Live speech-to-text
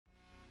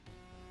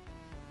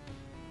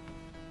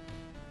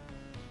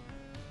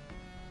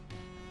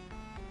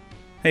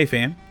Hey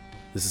fam,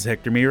 this is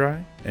Hector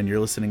Miray, and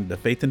you're listening to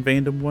Faith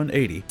Fandom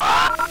 180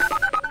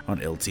 on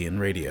LTN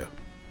Radio.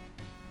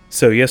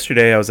 So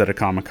yesterday I was at a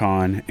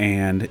Comic-Con,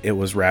 and it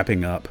was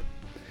wrapping up,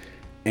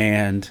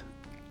 and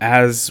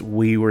as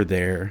we were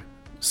there,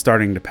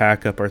 starting to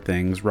pack up our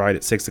things, right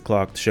at 6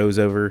 o'clock, the show's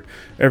over,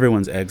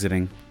 everyone's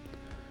exiting,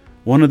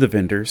 one of the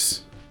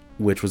vendors,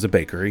 which was a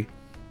bakery,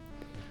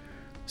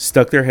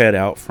 stuck their head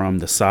out from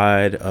the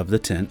side of the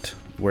tent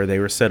where they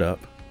were set up,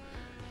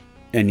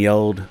 and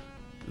yelled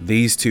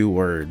these two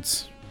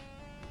words: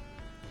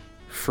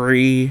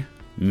 free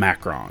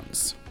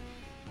macarons.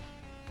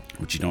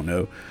 Which you don't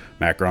know,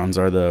 macarons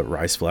are the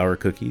rice flour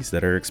cookies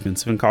that are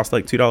expensive and cost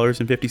like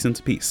 $2.50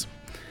 a piece.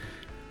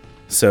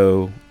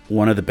 So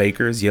one of the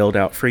bakers yelled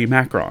out free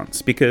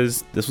macarons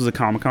because this was a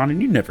Comic-Con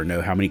and you never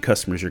know how many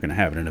customers you're going to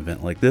have at an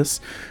event like this.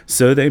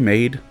 So they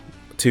made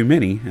too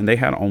many and they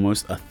had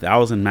almost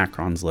 1,000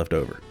 macarons left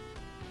over.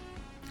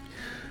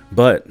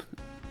 But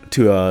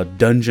to a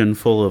dungeon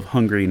full of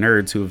hungry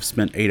nerds who have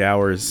spent 8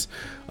 hours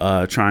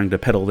trying to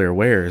peddle their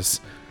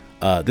wares,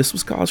 this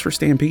was cause for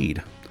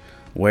stampede,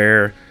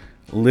 where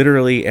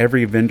literally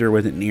every vendor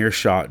within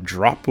earshot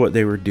dropped what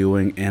they were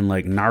doing and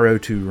like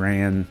Naruto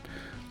ran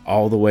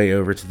all the way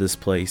over to this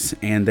place,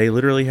 and they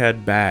literally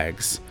had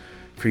bags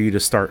for you to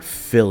start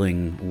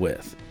filling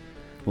with.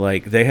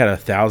 Like, they had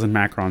 1,000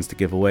 macarons to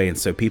give away, and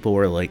so people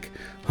were like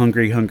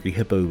hungry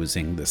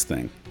hipposing this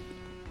thing.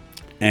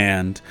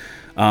 And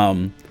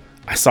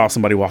I saw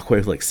somebody walk away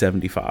with like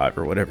 75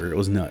 or whatever. It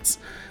was nuts.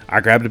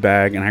 I grabbed a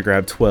bag and I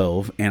grabbed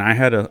 12, and I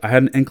had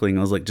an inkling.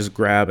 I was like, just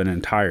grab an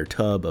entire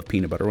tub of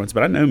peanut butter ones.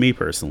 But I know me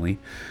personally,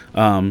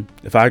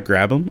 if I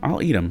grab them,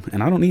 I'll eat them,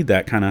 and I don't need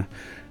that kind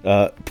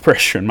of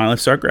pressure in my life.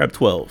 So I grabbed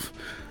 12,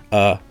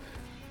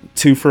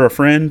 2 for a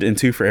friend and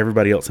 2 for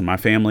everybody else in my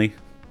family.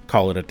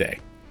 Call it a day.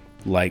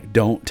 Like,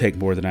 don't take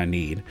more than I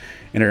need.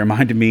 And it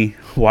reminded me,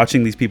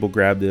 watching these people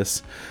grab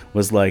this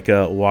was like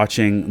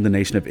watching the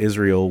nation of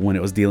Israel when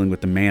it was dealing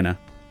with the manna.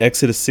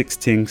 Exodus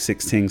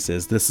 16:16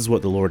 says, "This is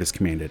what the Lord has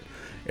commanded.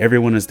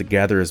 Everyone is to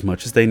gather as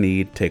much as they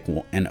need. Take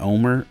an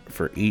omer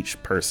for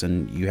each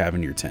person you have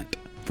in your tent."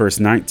 Verse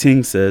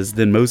 19 says,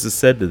 "Then Moses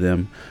said to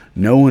them,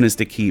 no one is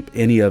to keep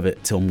any of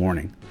it till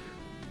morning."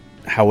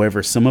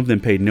 However, some of them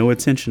paid no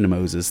attention to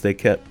Moses. They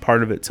kept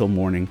part of it till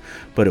morning,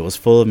 but it was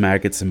full of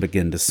maggots and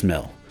began to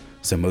smell.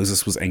 So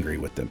Moses was angry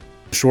with them.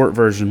 The short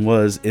version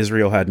was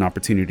Israel had an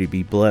opportunity to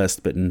be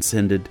blessed, but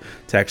intended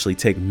to actually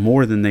take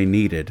more than they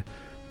needed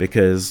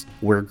because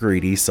we're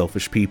greedy,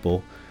 selfish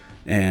people.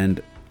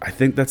 And I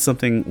think that's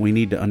something we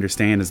need to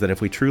understand, is that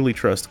if we truly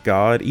trust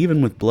God,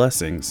 even with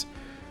blessings,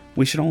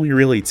 we should only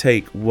really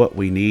take what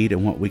we need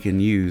and what we can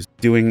use.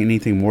 Doing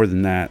anything more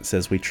than that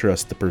says we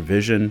trust the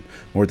provision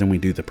more than we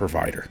do the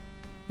provider.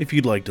 If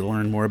you'd like to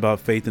learn more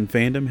about Faith and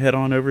Fandom, head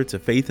on over to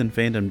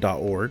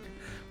faithandfandom.org,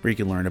 where you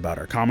can learn about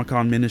our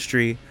Comic-Con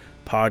ministry,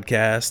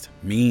 podcast,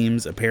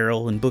 memes,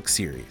 apparel, and book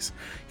series.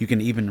 You can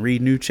even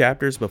read new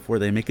chapters before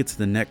they make it to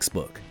the next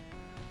book.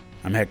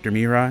 I'm Hector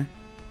Miray,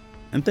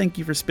 and thank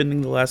you for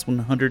spending the last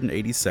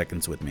 180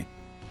 seconds with me.